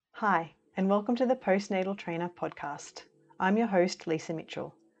Hi, and welcome to the Postnatal Trainer podcast. I'm your host, Lisa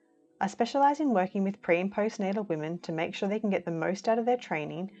Mitchell. I specialise in working with pre and postnatal women to make sure they can get the most out of their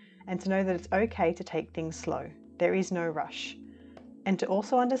training and to know that it's okay to take things slow. There is no rush. And to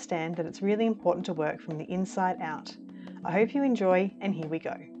also understand that it's really important to work from the inside out. I hope you enjoy, and here we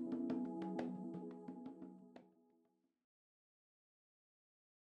go.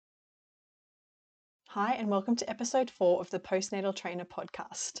 Hi, and welcome to episode 4 of the Postnatal Trainer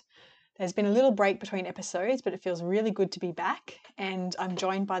podcast. There's been a little break between episodes, but it feels really good to be back. And I'm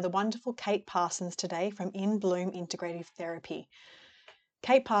joined by the wonderful Kate Parsons today from In Bloom Integrative Therapy.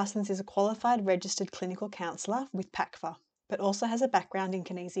 Kate Parsons is a qualified registered clinical counsellor with PACFA, but also has a background in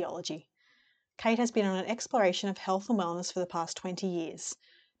kinesiology. Kate has been on an exploration of health and wellness for the past 20 years,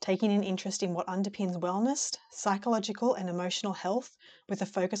 taking an interest in what underpins wellness, psychological and emotional health, with a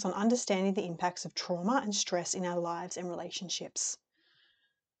focus on understanding the impacts of trauma and stress in our lives and relationships.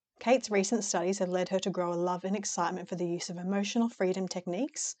 Kate's recent studies have led her to grow a love and excitement for the use of emotional freedom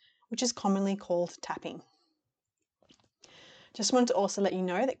techniques, which is commonly called tapping. Just wanted to also let you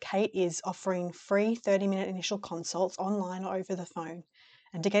know that Kate is offering free 30-minute initial consults online or over the phone.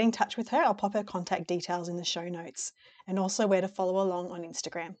 And to get in touch with her, I'll pop her contact details in the show notes and also where to follow along on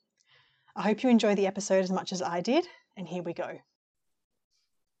Instagram. I hope you enjoy the episode as much as I did, and here we go.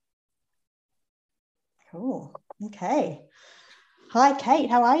 Cool. Okay. Hi, Kate.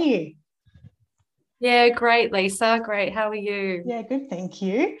 How are you? Yeah, great, Lisa. Great. How are you? Yeah, good. Thank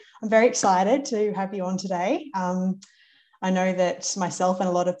you. I'm very excited to have you on today. I know that myself and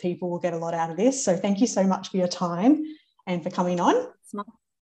a lot of people will get a lot out of this. So thank you so much for your time and for coming on.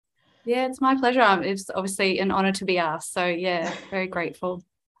 It's my pleasure. It's obviously an honour to be asked. So yeah, very grateful.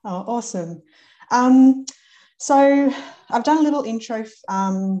 Oh, awesome. So I've done a little intro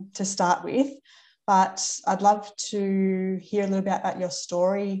to start with, but I'd love to hear a little bit about your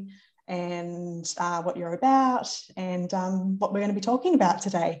story and what you're about and what we're going to be talking about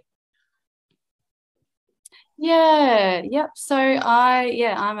today. So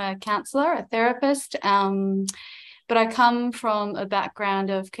I'm a counsellor, a therapist, but I come from a background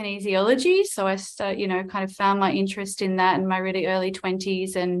of kinesiology. So I kind of found my interest in that in my really early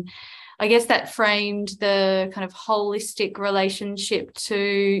 20s, and I guess that framed the kind of holistic relationship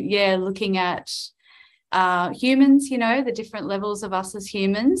to looking at humans, the different levels of us as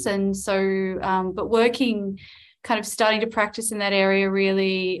humans. And so but working, kind of starting to practice in that area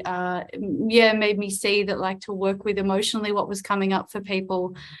really made me see that, like, to work with emotionally what was coming up for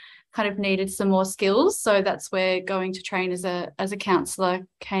people kind of needed some more skills. So that's where going to train as a counsellor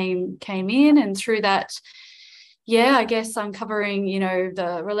came in, and through that, I guess uncovering,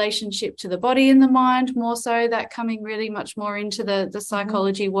 the relationship to the body and the mind, more so that coming really much more into the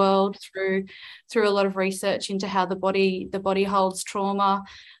psychology world through a lot of research into how the body holds trauma.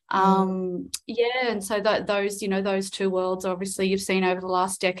 And so those two worlds, obviously, you've seen over the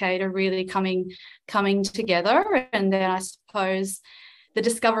last decade, are really coming together. And then I suppose the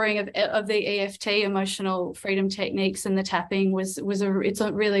discovering of the EFT, emotional freedom techniques, and the tapping it's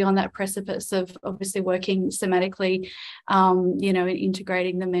really on that precipice of obviously working somatically,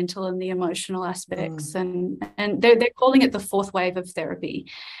 integrating the mental and the emotional aspects. And they're calling it the fourth wave of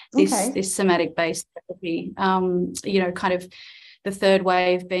therapy, this somatic based therapy, kind of the third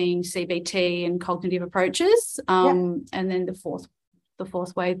wave being CBT and cognitive approaches, and then the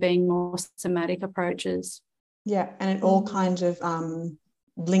fourth wave being more somatic approaches. Yeah, and it all kind of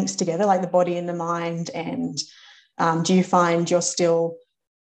links together, like the body and the mind. And do you find you're still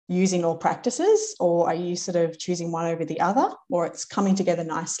using all practices, or are you sort of choosing one over the other, or it's coming together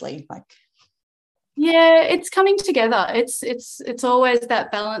nicely? Yeah, it's coming together. It's always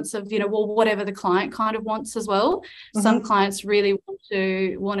that balance of, whatever the client kind of wants as well. Some clients really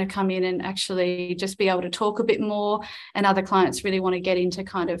want to come in and actually just be able to talk a bit more, and other clients really want to get into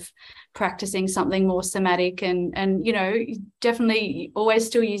kind of practicing something more somatic, and definitely always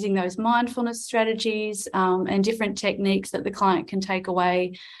still using those mindfulness strategies and different techniques that the client can take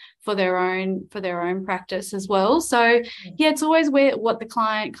away for their own practice as well. So it's always what the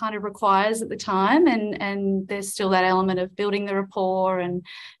client kind of requires at the time, and there's still that element of building the rapport and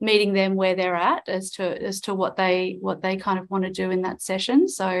meeting them where they're at as to what they kind of want to do in that session.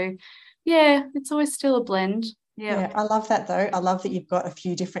 So it's always still a blend. Yeah, I love that though. I love that you've got a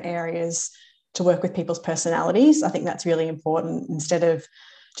few different areas to work with people's personalities. I think that's really important. Instead of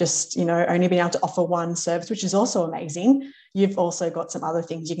just, only being able to offer one service, which is also amazing, you've also got some other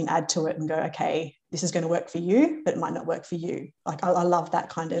things you can add to it and go, okay, this is going to work for you, but it might not work for you. Like, I love that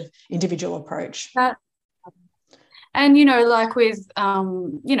kind of individual approach. And, you know, like with,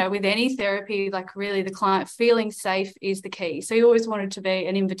 you know, with any therapy, like really the client feeling safe is the key. So you always want it to be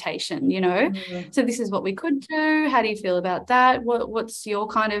an invitation, you know. Mm. So this is what we could do. How do you feel about that? What's your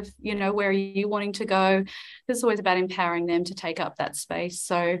kind of, you know, where are you wanting to go? It's always about empowering them to take up that space.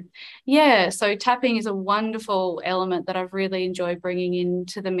 So, yeah, so tapping is a wonderful element that I've really enjoyed bringing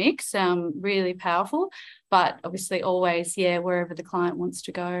into the mix. Really powerful, but obviously always, yeah, wherever the client wants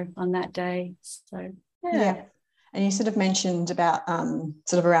to go on that day. So, yeah. Yeah. And you sort of mentioned about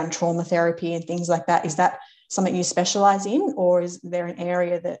sort of around trauma therapy and things like that. Is that something you specialize in, or is there an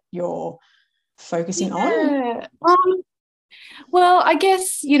area that you're focusing on? Yeah. Well, I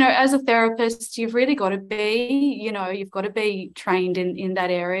guess, you know, as a therapist, you've really got to be, you know, you've got to be trained in that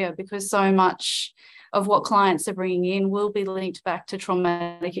area, because so much of what clients are bringing in will be linked back to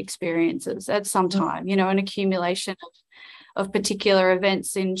traumatic experiences at some time, you know, an accumulation of particular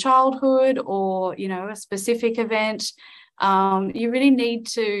events in childhood, or, you know, a specific event. You really need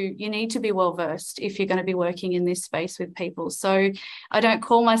to be well versed if you're going to be working in this space with people. So I don't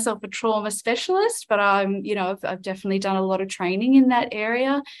call myself a trauma specialist, but you know, I've definitely done a lot of training in that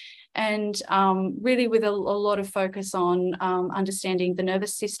area, and really with a lot of focus on understanding the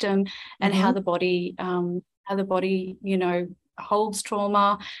nervous system and how the body, you know, holds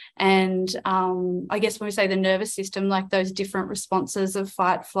trauma. And I guess when we say the nervous system, like those different responses of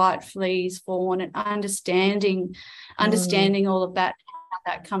fight, flight, freeze, fawn, and understanding all of that, how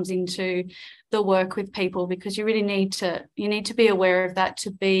that comes into the work with people, because you really need to be aware of that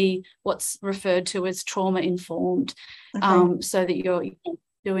to be what's referred to as trauma informed. So that you're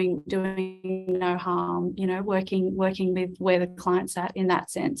doing no harm, you know, working with where the client's at in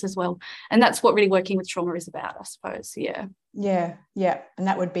that sense as well. And that's what really working with trauma is about, I suppose. Yeah. And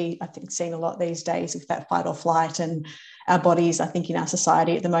that would be, I think, seen a lot these days with that fight or flight. And our bodies, I think, in our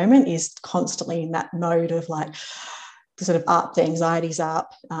society at the moment is constantly in that mode of like sort of up, the anxiety's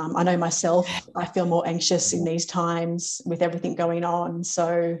up. I know myself, I feel more anxious in these times with everything going on.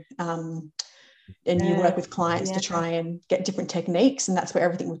 So and you work with clients to try and get different techniques, and that's where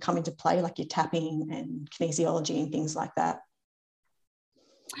everything would come into play, like your tapping and kinesiology and things like that.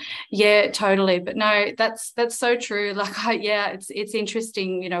 Yeah, totally. But no, that's so true. Like, it's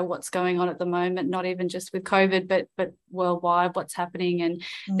interesting, you know, what's going on at the moment, not even just with COVID, but worldwide, what's happening. And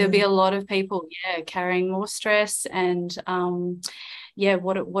there'll be a lot of people, carrying more stress. And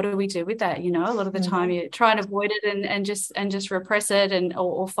what do we do with that? You know, a lot of the time you try and avoid it and just repress it, and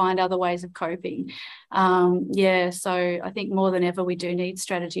or find other ways of coping. So I think more than ever we do need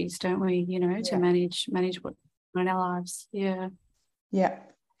strategies, don't we? You know, to manage what's going on in our lives. Yeah.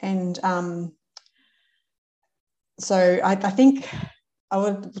 And so I think I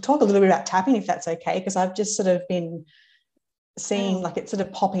would talk a little bit about tapping, if that's okay, because I've just sort of been seeing like it's sort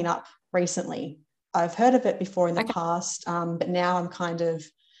of popping up recently. I've heard of it before in the past, but now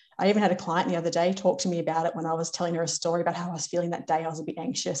I even had a client the other day talk to me about it when I was telling her a story about how I was feeling that day. I was a bit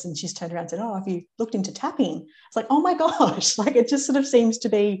anxious, and she's turned around and said, "Oh, have you looked into tapping?" It's like, oh my gosh, like it just sort of seems to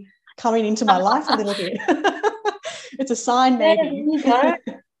be coming into my life a little bit. It's a sign, maybe. Yeah,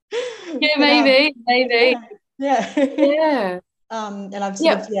 But, maybe. Yeah. And I've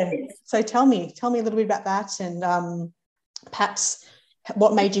sort of, So tell me a little bit about that, and perhaps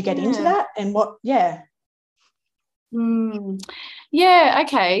what made you get into that, and what,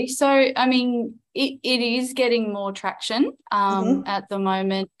 Okay. So, I mean, it is getting more traction at the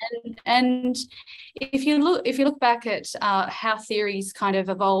moment, and if you look back at how theories kind of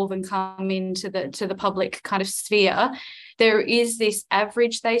evolve and come into the public kind of sphere, there is this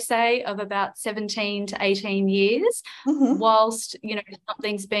average, they say, of about 17 to 18 years, whilst, you know,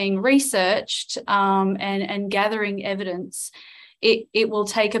 something's being researched and gathering evidence. It will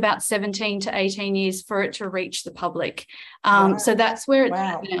take about 17 to 18 years for it to reach the public. So that's where it's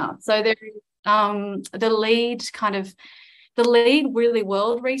at now. So there is the lead really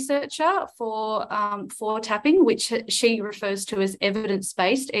world researcher for tapping, which she refers to as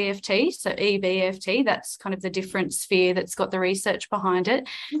evidence-based EFT, so EBFT. That's kind of the different sphere that's got the research behind it.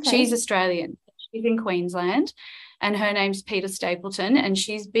 She's Australian. She's in Queensland, and her name's Peter Stapleton, and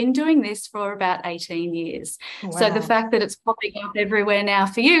she's been doing this for about 18 years. Wow. So the fact that it's popping up everywhere now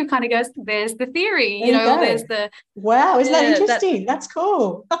for you kind of goes, there's the theory, there's the... Wow, isn't that interesting? That's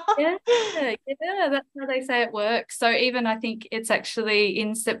cool. That's how they say it works. So even I think it's actually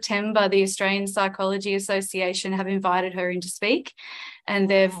in September, the Australian Psychology Association have invited her in to speak, and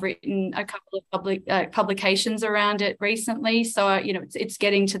they've written a couple of publications around it recently. So, it's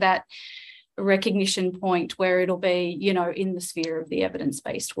getting to that recognition point where it'll be, in the sphere of the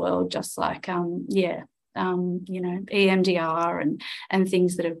evidence-based world, just like EMDR and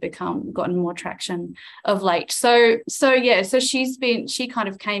things that have gotten more traction of late. So she kind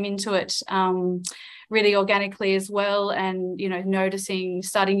of came into it really organically as well, and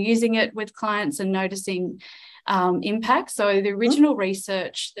starting using it with clients and noticing impact. So the original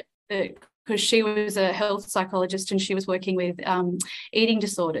research because she was a health psychologist and she was working with eating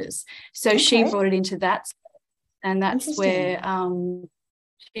disorders, so she brought it into that, and that's where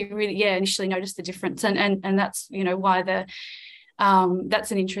she really initially noticed the difference, and that's why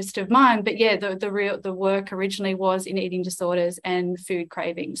that's an interest of mine. But the work originally was in eating disorders and food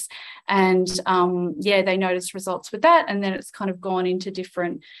cravings, and they noticed results with that, and then it's kind of gone into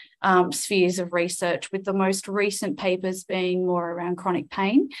different spheres of research, with the most recent papers being more around chronic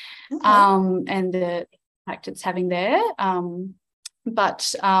pain and the impact it's having there.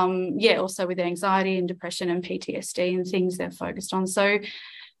 But also with anxiety and depression and PTSD and things they're focused on. So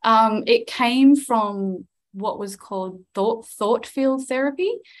it came from what was called thought field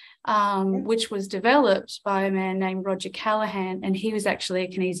therapy, which was developed by a man named Roger Callahan, and he was actually a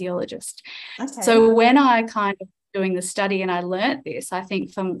kinesiologist. So when I kind of doing the study and I learnt this, I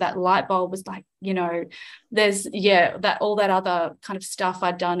think from that light bulb was like, there's that all that other kind of stuff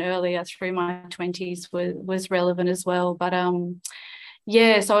I'd done earlier through my 20s was relevant as well. But so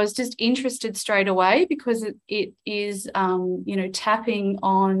I was just interested straight away because it is tapping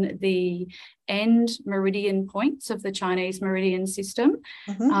on the end meridian points of the Chinese meridian system.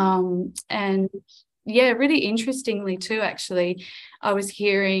 And really interestingly too, actually, I was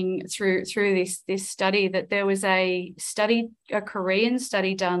hearing through this study that there was a Korean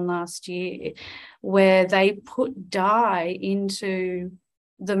study done last year where they put dye into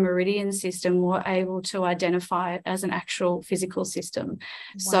the meridian system, were able to identify it as an actual physical system. Wow.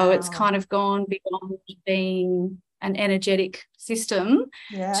 So it's kind of gone beyond being an energetic system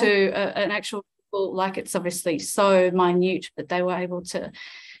to an actual, like, it's obviously so minute, but they were able to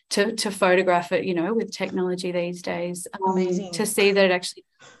photograph it, with technology these days, to see that it actually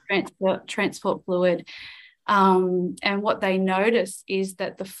transport fluid. And what they noticed is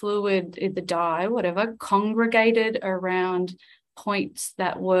that the fluid, the dye, whatever, congregated around points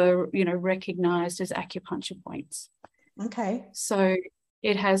that were, recognized as acupuncture points. So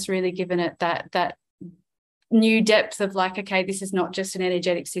it has really given it that new depth of like, okay, this is not just an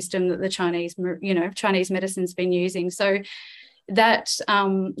energetic system that the Chinese medicine's been using. So that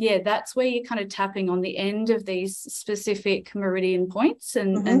that's where you're kind of tapping on the end of these specific meridian points,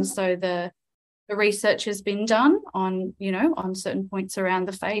 and so the research has been done on on certain points around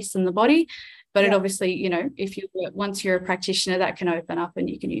the face and the body, but it obviously once you're a practitioner, that can open up and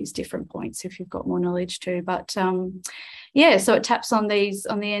you can use different points if you've got more knowledge too. But so it taps on the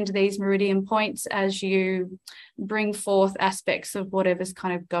end of these meridian points as you bring forth aspects of whatever's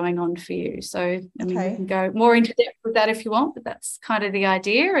kind of going on for you. So I mean, you can go more into depth with that if you want, but that's kind of the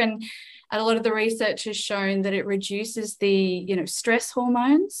idea. And a lot of the research has shown that it reduces the stress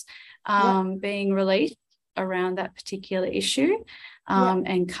hormones being released around that particular issue,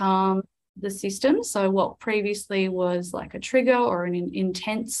 and calm the system. So what previously was like a trigger or an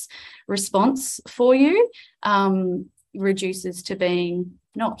intense response for you reduces to being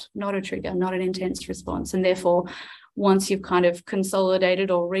not a trigger, not an intense response. And therefore, once you've kind of consolidated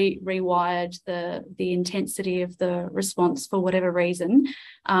or rewired the intensity of the response for whatever reason,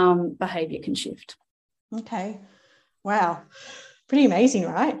 behavior can shift. Okay. Wow. Pretty amazing,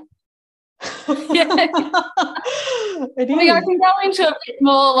 right? Yeah. I can go into a bit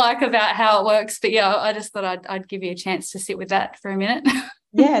more like about how it works, but I just thought I'd give you a chance to sit with that for a minute.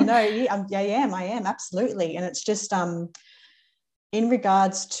 I am absolutely. And it's just in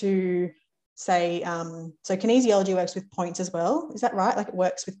regards to, say, so kinesiology works with points as well, is that right? Like it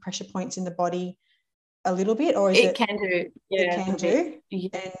works with pressure points in the body a little bit, or it can do. It can do.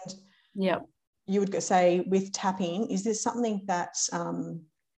 And you would say with tapping, is this something that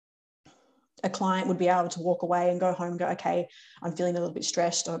a client would be able to walk away and go home and go, okay, I'm feeling a little bit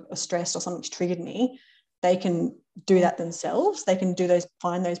stressed or something's triggered me? They can do that themselves? They can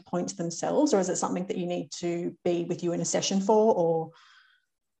find those points themselves? Or is it something that you need to be with you in a session for? Or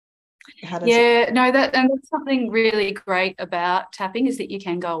how does that's something really great about tapping, is that you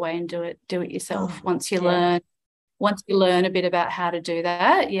can go away and do it yourself once you learn. Once you learn a bit about how to do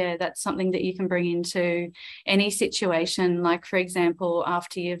that, that's something that you can bring into any situation. Like, for example,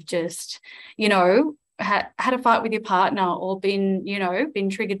 after you've just, had a fight with your partner, or been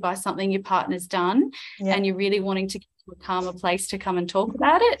triggered by something your partner's done, and you're really wanting to get to a calmer place to come and talk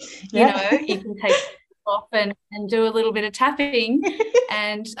about it, you can take it off and do a little bit of tapping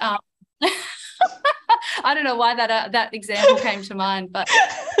and I don't know why that example came to mind, but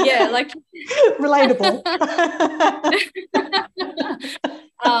yeah, like relatable.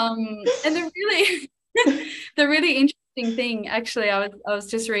 And the really interesting thing, actually, I was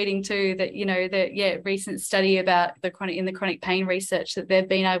just reading too that, you know, the recent study about the chronic pain research, that they've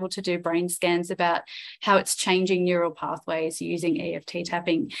been able to do brain scans about how it's changing neural pathways using EFT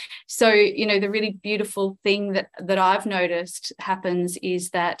tapping. So, you know, the really beautiful thing that I've noticed happens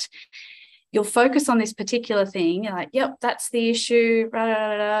is that you'll focus on this particular thing. You're like, yep, that's the issue, blah, blah,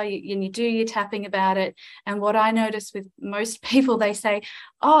 blah, blah. You do your tapping about it. And what I notice with most people, they say,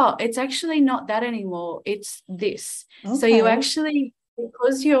 oh, it's actually not that anymore. It's this. Okay. So you actually,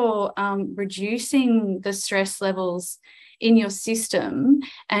 because you're reducing the stress levels in your system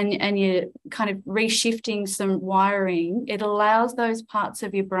and you're kind of reshifting some wiring, it allows those parts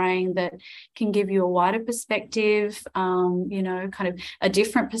of your brain that can give you a wider perspective, you know, kind of a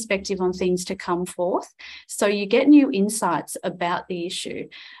different perspective on things to come forth. So you get new insights about the issue,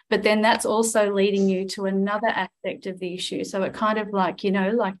 but then that's also leading you to another aspect of the issue. So it kind of like, you know,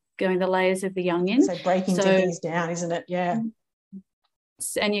 like going the layers of the onion. So breaking things down, isn't it? Yeah.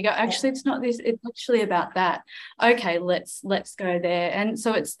 And you go, actually, it's not this, it's actually about that. Okay, let's go there. And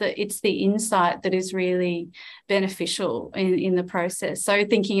so it's the insight that is really beneficial in the process. So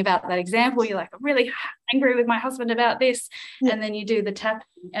thinking about that example, you're like, I'm really angry with my husband about this. Yeah. And then you do the tapping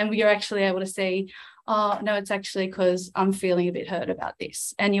and you're actually able to see, oh no, it's actually because I'm feeling a bit hurt about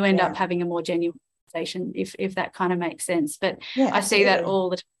this. And you end up having a more genuine conversation, if that kind of makes sense. But I see that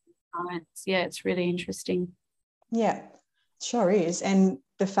all the time. Yeah, it's really interesting. Yeah. Sure is. And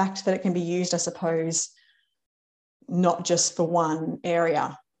the fact that it can be used, I suppose, not just for one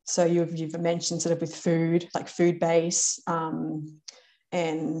area. So you've mentioned sort of with food, like food base.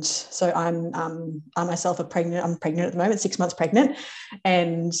 And so I myself I'm pregnant at the moment, 6 months pregnant.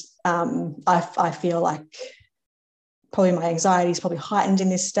 And I feel like probably my anxiety is probably heightened in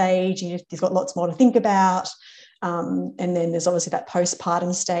this stage. You've got lots more to think about. And then there's obviously that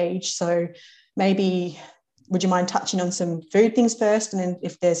postpartum stage. So maybe, would you mind touching on some food things first? And then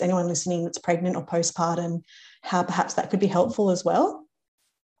if there's anyone listening that's pregnant or postpartum, how perhaps that could be helpful as well?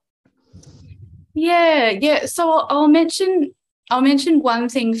 Yeah. So I'll mention one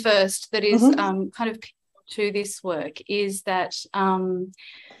thing first that is kind of to this work, is that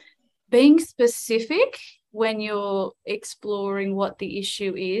being specific when you're exploring what the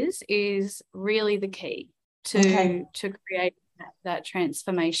issue is really the key to create that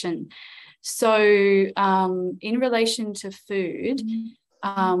transformation. So in relation to food,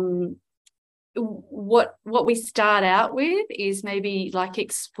 what we start out with is maybe like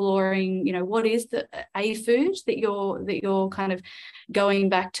exploring, you know, what is a food that you're kind of going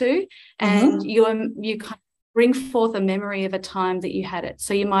back to, and you kind of bring forth a memory of a time that you had it.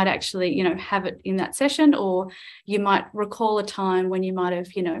 So you might actually, you know, have it in that session, or you might recall a time when you might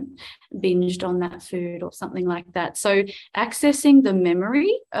have, you know, binged on that food or something like that. So accessing the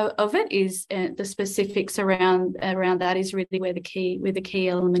memory of it is the specifics around that is really where the key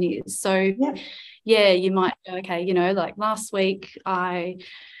element is. So you might, okay, you know, like last week I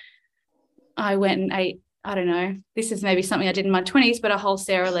went and ate, I don't know, this is maybe something I did in my 20s, but a whole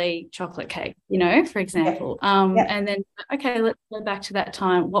Sara Lee chocolate cake, you know, for example. And then, okay, let's go back to that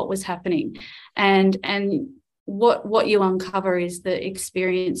time. What was happening? And what you uncover is the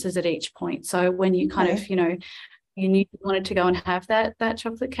experiences at each point. So when you kind of, you know, you knew you wanted to go and have that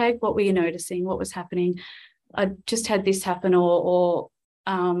chocolate cake, what were you noticing? What was happening? I just had this happen, or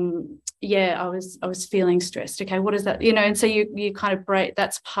I was feeling stressed. Okay, what is that? You know, and so you kind of break.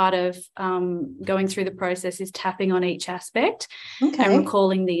 That's part of going through the process, is tapping on each aspect and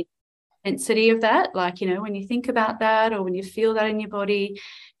recalling the intensity of that. Like, you know, when you think about that or when you feel that in your body,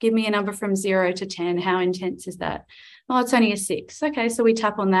 give me a number from 0 to 10. How intense is that? Oh, it's only a 6. Okay, so we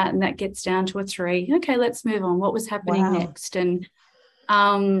tap on that and that gets down to a 3. Okay, let's move on. What was happening next? And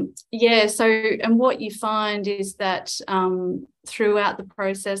so, and what you find is that throughout the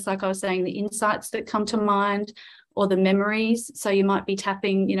process, like I was saying, the insights that come to mind or the memories. So you might be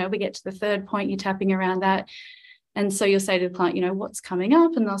tapping, you know, we get to the third point, you're tapping around that. And so you'll say to the client, you know, what's coming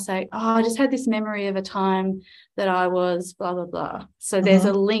up? And they'll say, oh, I just had this memory of a time that I was blah, blah, blah. So there's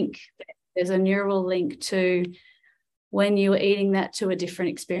a link, there's a neural link to when you were eating that to a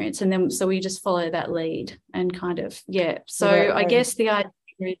different experience. And then, so we just follow that lead and kind of, So I guess the idea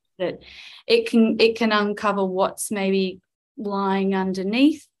is that it can uncover what's maybe lying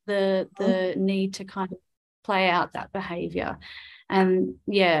underneath the need to kind of play out that behavior. And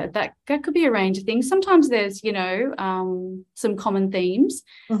that could be a range of things. Sometimes there's, you know, some common themes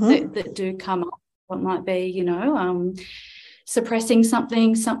that do come up. What might be, you know, suppressing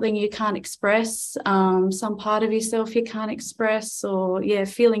something you can't express, some part of yourself you can't express, or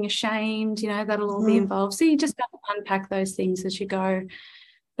feeling ashamed, that'll all be involved. So you just have to unpack those things as you go.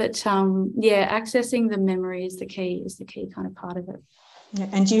 But accessing the memory is the key kind of part of it. Yeah.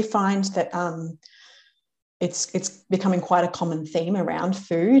 And do you find that it's becoming quite a common theme around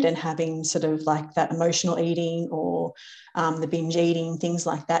food and having sort of like that emotional eating or the binge eating, things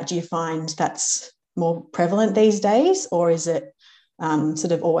like that? Do you find that's more prevalent these days, or is it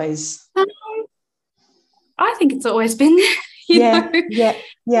sort of always? I think it's always been there. Yeah.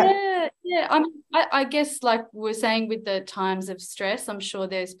 I guess, like we're saying, with the times of stress, I'm sure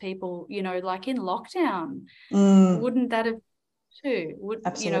there's people, like in lockdown, wouldn't that have too?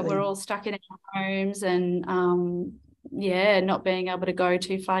 Absolutely. We're all stuck in our homes and not being able to go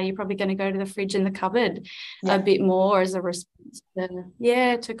too far. You're probably going to go to the fridge and the cupboard a bit more as a response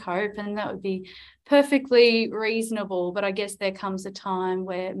to cope, and that would be perfectly reasonable. But I guess there comes a time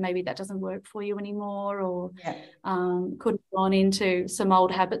where maybe that doesn't work for you anymore, or could have gone into some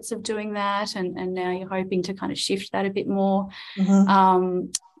old habits of doing that, and now you're hoping to kind of shift that a bit more. So I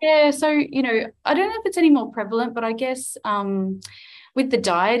don't know if it's any more prevalent, but I guess with the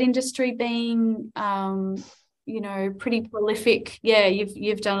diet industry being pretty prolific,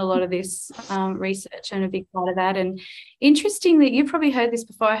 you've done a lot of this research and a big part of that. And interesting that you probably heard this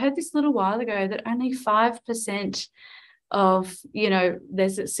before. I heard this a little while ago that only 5% of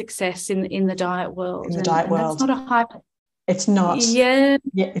there's a success in the diet world. In the diet world, that's not a high. It's not. Yeah,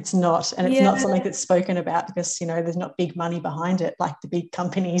 it's not. And it's not something that's spoken about because, there's not big money behind it, like the big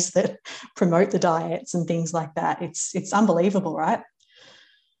companies that promote the diets and things like that. It's unbelievable, right?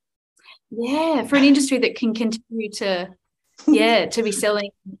 Yeah, for an industry that can continue to be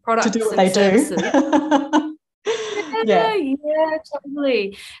selling products to do what and they services. do. Yeah,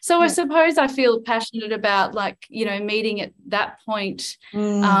 totally. So I suppose I feel passionate about, meeting at that point,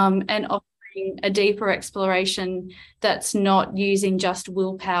 and offering a deeper exploration that's not using just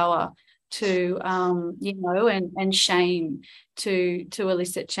willpower to and shame to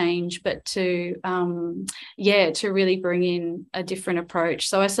elicit change, but to really bring in a different approach.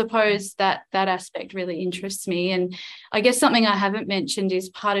 So I suppose that aspect really interests me. And I guess something I haven't mentioned is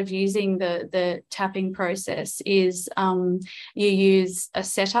part of using the tapping process is you use a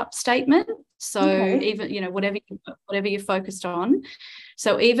setup statement. So even whatever you're focused on.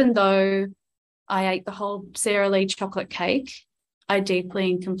 So even though I ate the whole Sara Lee chocolate cake, I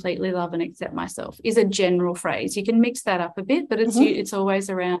deeply and completely love and accept myself is a general phrase. You can mix that up a bit, but it's always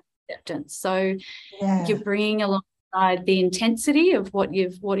around acceptance. So you're bringing alongside the intensity of what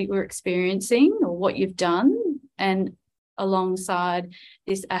you're experiencing or what you've done, and alongside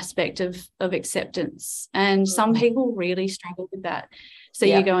this aspect of acceptance. And some people really struggle with that. So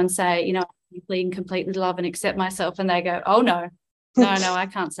you go and say, I deeply and completely love and accept myself, and they go, oh no, I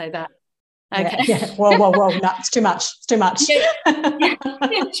can't say that. Okay. Yeah. Whoa. No, it's too much. It's too much. So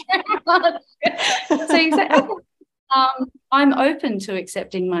you say, I'm open to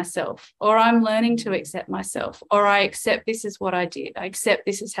accepting myself, or I'm learning to accept myself, or I accept this is what I did. I accept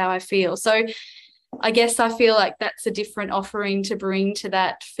this is how I feel. So I guess I feel like that's a different offering to bring to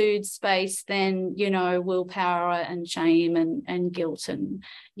that food space than, willpower and shame and guilt and,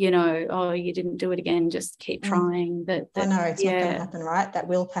 oh, you didn't do it again, just keep trying. I know it's not going to happen, right? That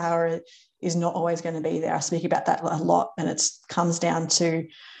willpower is not always going to be there. I speak about that a lot, and it comes down to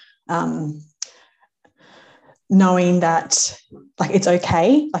knowing that it's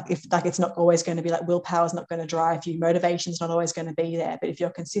okay, it's not always going to be willpower is not going to drive you, motivation's not always going to be there, but if you're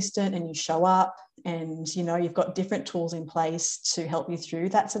consistent and you show up and you've got different tools in place to help you through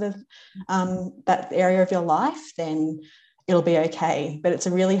that sort of that area of your life, then it'll be okay. But it's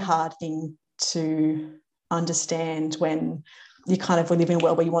a really hard thing to understand when you kind of live in a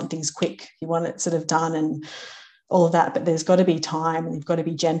world where you want things quick, you want it sort of done and all of that, but there's got to be time and you've got to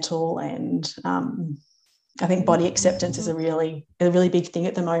be gentle. And I think body acceptance is a really big thing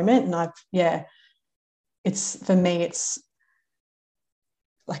at the moment. And for me, it's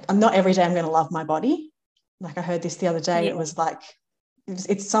I'm not every day I'm going to love my body. I heard this the other day. It was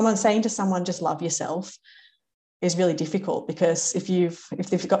it's someone saying to someone, just love yourself, is really difficult, because if you've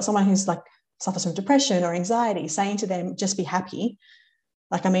got someone who's suffers from depression or anxiety, saying to them, just be happy.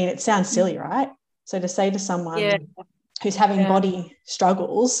 It sounds silly, right? So to say to someone who's having body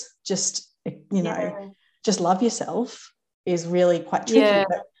struggles, just love yourself is really quite tricky.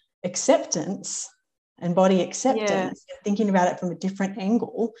 But acceptance and body acceptance, thinking about it from a different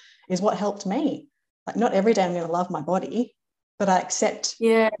angle, is what helped me. Not every day I'm going to love my body, but I accept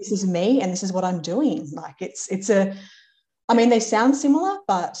this is me and this is what I'm doing. They sound similar,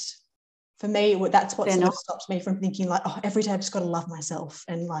 but for me, that's what They're sort of not. stopped me from thinking like, oh, every day I've just got to love myself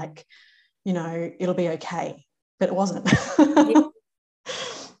and like, you know, it'll be okay. But it wasn't. Yeah.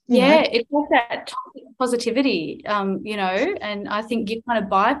 You know? It's like that toxic positivity, you know, and I think you kind of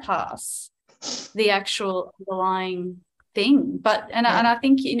bypass the actual underlying thing. But and I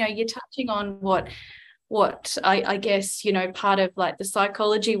think, you know, you're touching on what I guess, you know, part of like the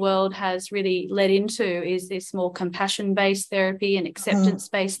psychology world has really led into is this more compassion-based therapy and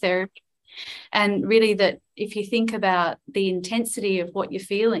acceptance-based therapy. And really that if you think about the intensity of what you're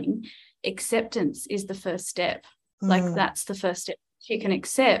feeling, acceptance is the first step. Like that's the first step. If you can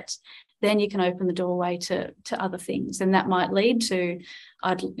accept, then you can open the doorway to other things. And that might lead to,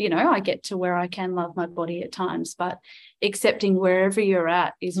 I get to where I can love my body at times, but accepting wherever you're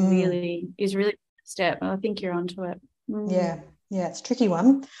at is really a step. I think you're onto it. Yeah, it's a tricky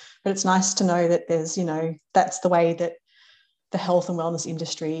one, but it's nice to know that there's, you know, that's the way that the health and wellness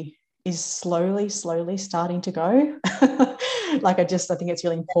industry is slowly starting to go. Like I think it's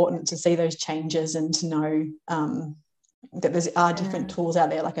really important to see those changes and to know that there are different tools out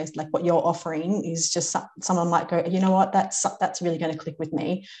there. Like what you're offering is just someone might go, you know what, that's really going to click with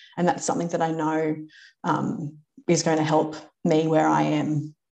me, and that's something that I know is going to help me where I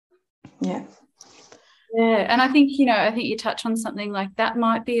am. Yeah, and I think you touch on something like that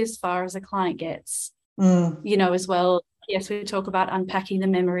might be as far as a client gets, you know, as well. Yes, we talk about unpacking the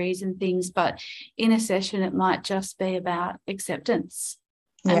memories and things, but in a session it might just be about acceptance,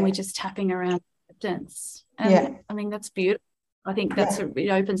 and we're just tapping around acceptance. And I mean, that's beautiful. I think it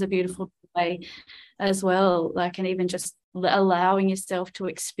opens a beautiful way as well. Like, and even just allowing yourself to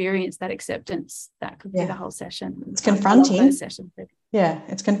experience that acceptance, that could be the whole session. It's confronting.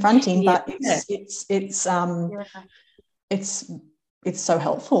 It's confronting, but it's so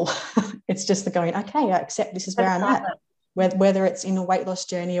helpful. It's just the going, okay, I accept this is where I'm at. Whether it's in a weight loss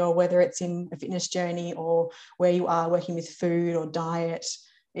journey or whether it's in a fitness journey or where you are working with food or diet,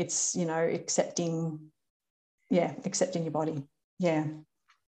 it's, you know, accepting your body.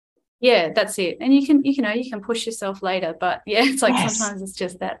 That's it. And you can push yourself later, but it's like sometimes it's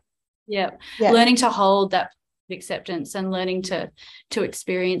just that learning to hold that acceptance and learning to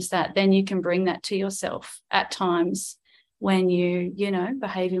experience that, then you can bring that to yourself at times when you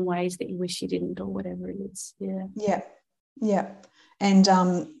behave in ways that you wish you didn't or whatever it is. And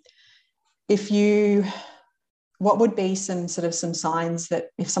what would be some signs that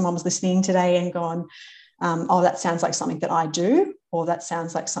if someone was listening today and gone, oh, that sounds like something that I do, or that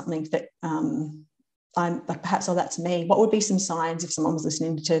sounds like something that I'm like, perhaps, oh, that's me. What would be some signs if someone was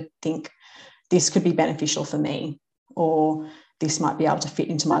listening to think this could be beneficial for me, or this might be able to fit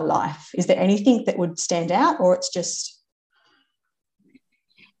into my life? Is there anything that would stand out, or it's just...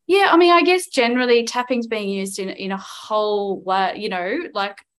 I mean, I guess generally tapping's being used in a whole way, you know,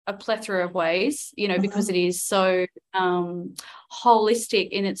 like a plethora of ways, you know, because it is so holistic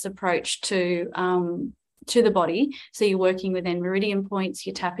in its approach to the body. So you're working within meridian points,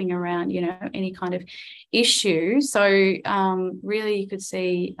 you're tapping around, you know, any kind of issue. So really you could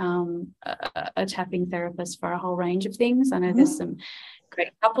see a tapping therapist for a whole range of things. I know there's some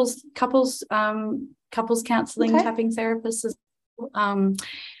great couples counselling tapping therapists as well.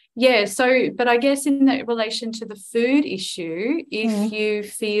 But I guess in that relation to the food issue, if you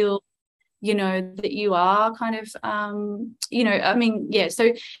feel, you know, that you are kind of,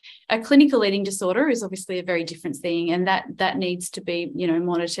 so a clinical eating disorder is obviously a very different thing, and that needs to be, you know,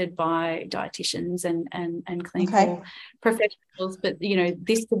 monitored by dietitians and clinical professionals. But, you know,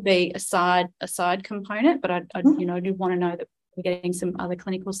 this could be a side component, but I do want to know that we're getting some other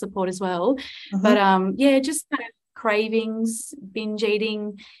clinical support as well. But just kind of cravings, binge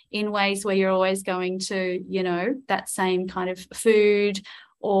eating in ways where you're always going to, you know, that same kind of food,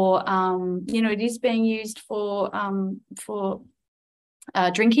 or it is being used for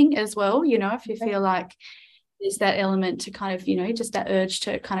drinking as well, you know, if you feel like there's that element to kind of, you know, just that urge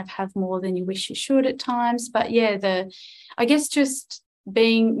to kind of have more than you wish you should at times. But I guess just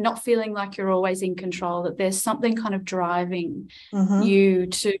not feeling like you're always in control, that there's something kind of driving you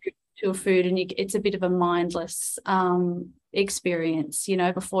to a food, and it's a bit of a mindless experience, you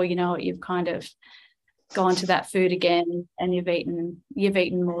know, before you know it, you've kind of gone to that food again, and you've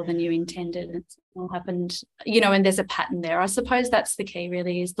eaten more than you intended, and it's all happened, you know, and there's a pattern there. I suppose that's the key,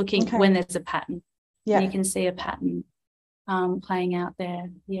 really, is looking when there's a pattern. You can see a pattern playing out there.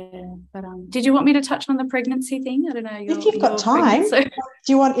 But did you want me to touch on the pregnancy thing? I don't know. If you've got time,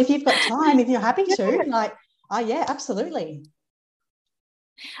 if you've got time, if you're happy to, absolutely.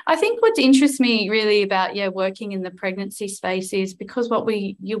 I think what interests me really about working in the pregnancy space is because what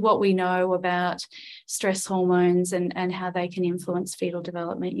we know about stress hormones and how they can influence fetal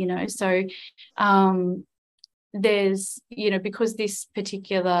development, so there's, because this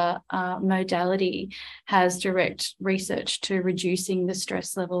particular modality has direct research to reducing the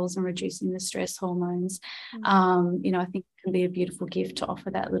stress levels and reducing the stress hormones, I think it can be a beautiful gift to offer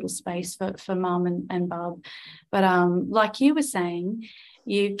that little space for mum and bub. But like you were saying,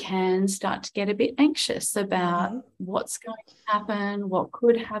 you can start to get a bit anxious about what's going to happen, what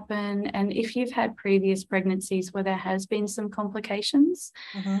could happen. And if you've had previous pregnancies where there has been some complications,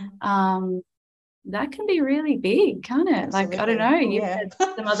 that can be really big, can't it? Absolutely. Like, I don't know, you've had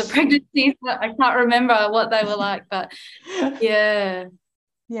some other pregnancies, but I can't remember what they were like, but yeah.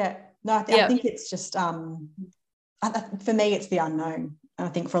 Yeah. No, I think it's just, for me, it's the unknown. And I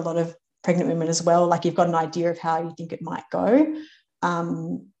think for a lot of pregnant women as well, like you've got an idea of how you think it might go.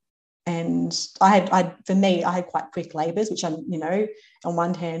 And for me, I had quite quick labours, which on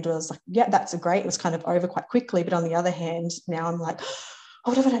one hand was like, yeah, that's great. It was kind of over quite quickly. But on the other hand, now I'm like, oh,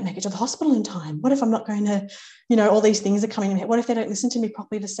 what if I don't make it to the hospital in time? What if I'm not going to, all these things are coming in my head. What if they don't listen to me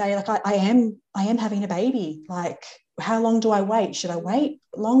properly to say, like, I am having a baby. Like, how long do I wait? Should I wait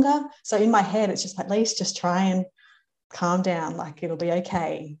longer? So in my head, it's just like, at least just try and calm down. Like, it'll be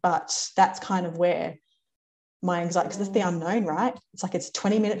okay. But that's kind of where my anxiety, because it's the unknown, right? It's like it's a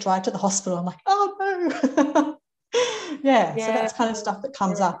 20-minute drive to the hospital. I'm like, oh no. yeah. So that's kind of stuff that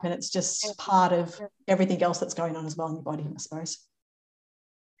comes up, and it's just part of everything else that's going on as well in your body, I suppose.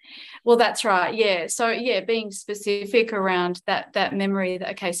 Well, that's right. Yeah. So being specific around that memory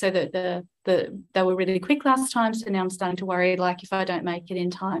that, okay, so that they were really quick last time, so now I'm starting to worry, like, if I don't make it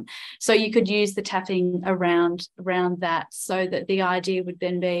in time. So you could use the tapping around that, so that the idea would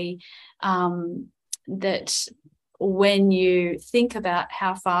then be that when you think about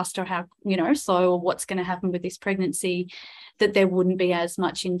how fast or how slow or what's going to happen with this pregnancy, that there wouldn't be as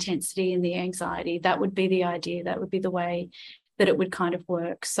much intensity in the anxiety. That would be the idea. That would be the way that it would kind of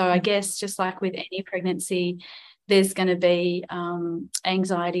work. So I guess just like with any pregnancy, there's going to be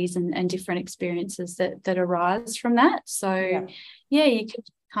anxieties and different experiences that arise from that. So you could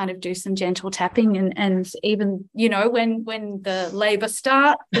kind of do some gentle tapping, and even when the labor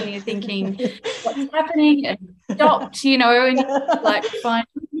starts and you're thinking what's happening and stopped, and like find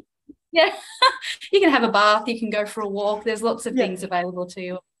you can have a bath, you can go for a walk, there's lots of things available to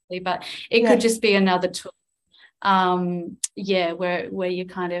you, but it could just be another tool where you're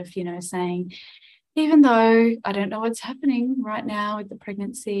kind of saying, even though I don't know what's happening right now with the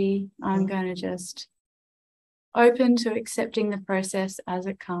pregnancy, I'm going to just open to accepting the process as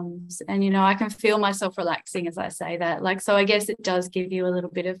it comes. And I can feel myself relaxing as I say that. Like, so I guess it does give you a little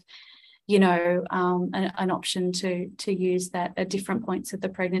bit of an option to use that at different points of the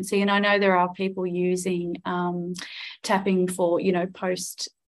pregnancy. And I know there are people using tapping for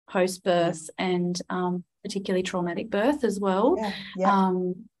post birth and particularly traumatic birth as well,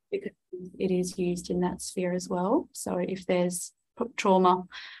 because it is used in that sphere as well. So if there's trauma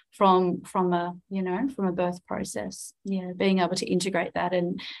from a birth process, being able to integrate that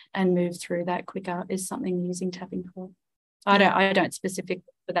and move through that quicker is something using tapping for. I don't specifically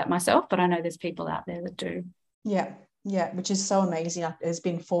for that myself, but I know there's people out there that do. Yeah, which is so amazing. There's a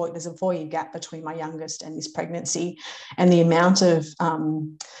 4-year gap between my youngest and this pregnancy, and the amount of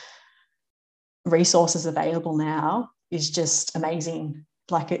resources available now is just amazing.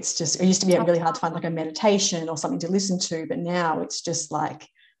 Like, it used to be really hard to find like a meditation or something to listen to, but now it's just like,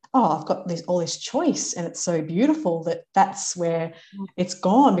 oh, I've got all this choice, and it's so beautiful that's where it's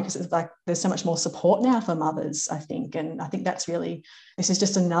gone, because it's like there's so much more support now for mothers, I think. And I think this is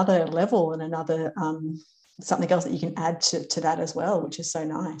just another level and another something else that you can add to that as well, which is so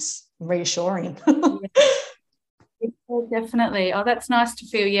nice and reassuring. Definitely. Oh, that's nice to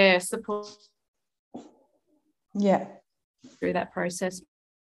feel, support through that process.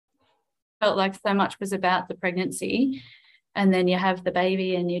 Felt like so much was about the pregnancy, and then you have the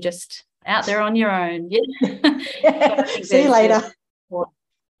baby and you're just out there on your own. See you later. More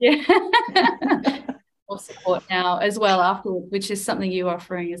support now as well afterwards, which is something you're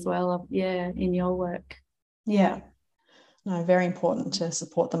offering as well, in your work. No, very important to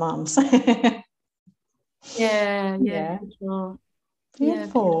support the mums. For sure.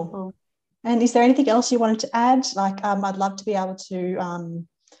 Beautiful. And is there anything else you wanted to add? Like, I'd love to be able to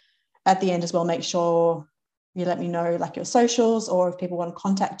at the end as well, make sure you let me know like your socials, or if people want to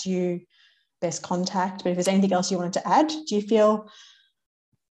contact you, best contact. But if there's anything else you wanted to add, do you feel?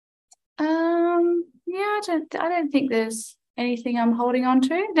 I don't think there's anything I'm holding on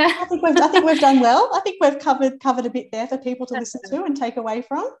to? I think we've done well. I think we've covered a bit there for people to listen to and take away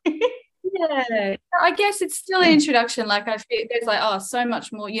from. Yeah, I guess it's still an introduction. Like I feel there's like, oh, so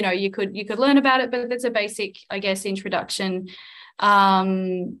much more, you know, you could learn about it, but there's a basic, I guess, introduction.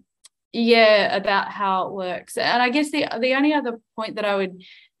 Yeah, about how it works. And I guess the only other point that I would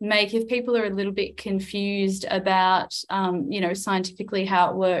make, if people are a little bit confused about, you know, scientifically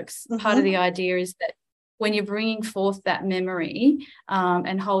how it works, part of the idea is that when you're bringing forth that memory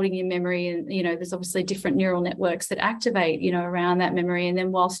and holding your memory, and, you know, there's obviously different neural networks that activate, you know, around that memory. And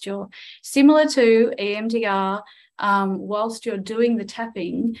then whilst you're similar to EMDR, whilst you're doing the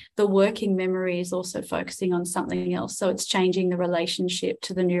tapping, the working memory is also focusing on something else. So it's changing the relationship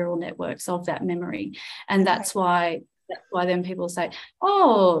to the neural networks of that memory. And that's why then people say,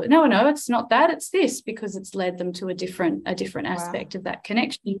 oh, no, it's not that, it's this, because it's led them to a different aspect of that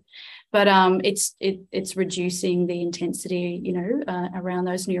connection. But it's reducing the intensity, you know, around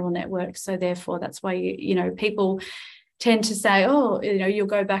those neural networks. So therefore, that's why, you know, people tend to say, oh, you know, you'll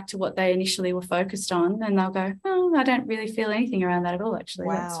go back to what they initially were focused on, and they'll go, oh, I don't really feel anything around that at all, actually.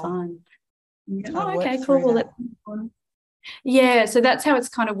 That's fine. Oh, okay, cool. Well, yeah, so that's how it's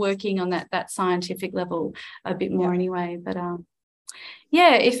kind of working on that scientific level a bit more anyway. But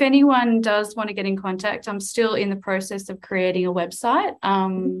yeah, if anyone does want to get in contact, I'm still in the process of creating a website.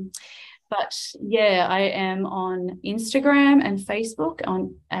 But yeah, I am on Instagram and Facebook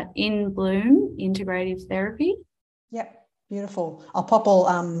at In Bloom Integrative Therapy. Yep, beautiful. I'll pop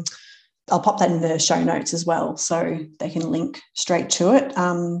that in the show notes as well, so they can link straight to it.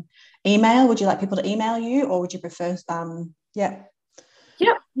 Email, would you like people to email you, or would you prefer Yep,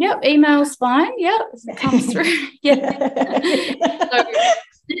 email's fine. Yep, it comes through. Yeah. So,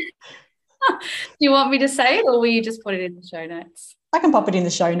 do you want me to say it, or will you just put it in the show notes? I can pop it in the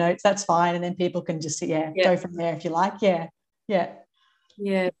show notes, that's fine, and then people can just go from there if you like. Yeah,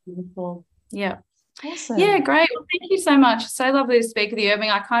 beautiful. Yeah. Awesome. Yeah, great. Well, thank you so much. So lovely to speak with you. I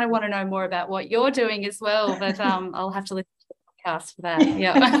mean, I kind of want to know more about what you're doing as well, but I'll have to listen to the podcast for that.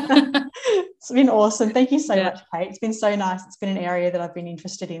 Yeah. It's been awesome. Thank you so much, Kate. It's been so nice. It's been an area that I've been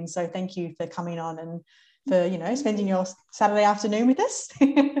interested in. So thank you for coming on and for, you know, spending your Saturday afternoon with us.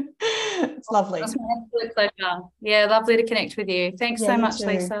 It's lovely. It's my absolute pleasure. Yeah, lovely to connect with you. Thanks so much,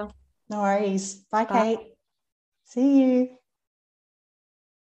 Lisa. No worries. Bye, Kate. See you.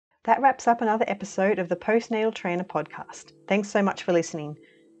 That wraps up another episode of the Postnatal Trainer podcast. Thanks so much for listening.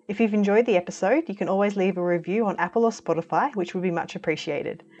 If you've enjoyed the episode, you can always leave a review on Apple or Spotify, which would be much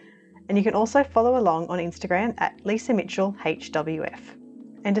appreciated. And you can also follow along on Instagram at Lisa Mitchell HWF.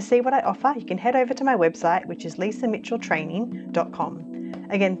 And to see what I offer, you can head over to my website, which is lisamitchelltraining.com.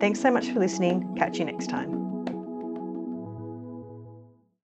 Again, thanks so much for listening. Catch you next time.